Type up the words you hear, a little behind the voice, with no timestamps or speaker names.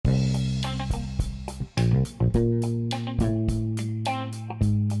Good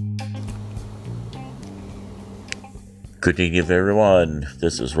evening, everyone.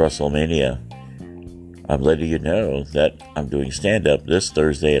 This is Mania. I'm letting you know that I'm doing stand-up this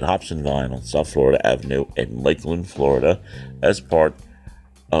Thursday at Hops and Vine on South Florida Avenue in Lakeland, Florida, as part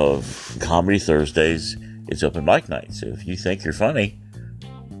of Comedy Thursdays. It's open mic night, so if you think you're funny,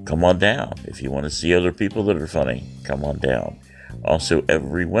 come on down. If you want to see other people that are funny, come on down. Also,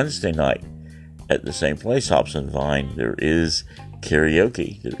 every Wednesday night at the same place, Hops and Vine, there is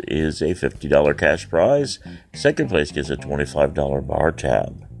karaoke. There is a $50 cash prize. Second place gets a $25 bar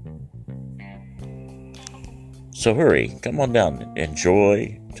tab. So hurry, come on down,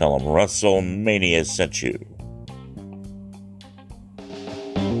 enjoy, tell them Mania sent you.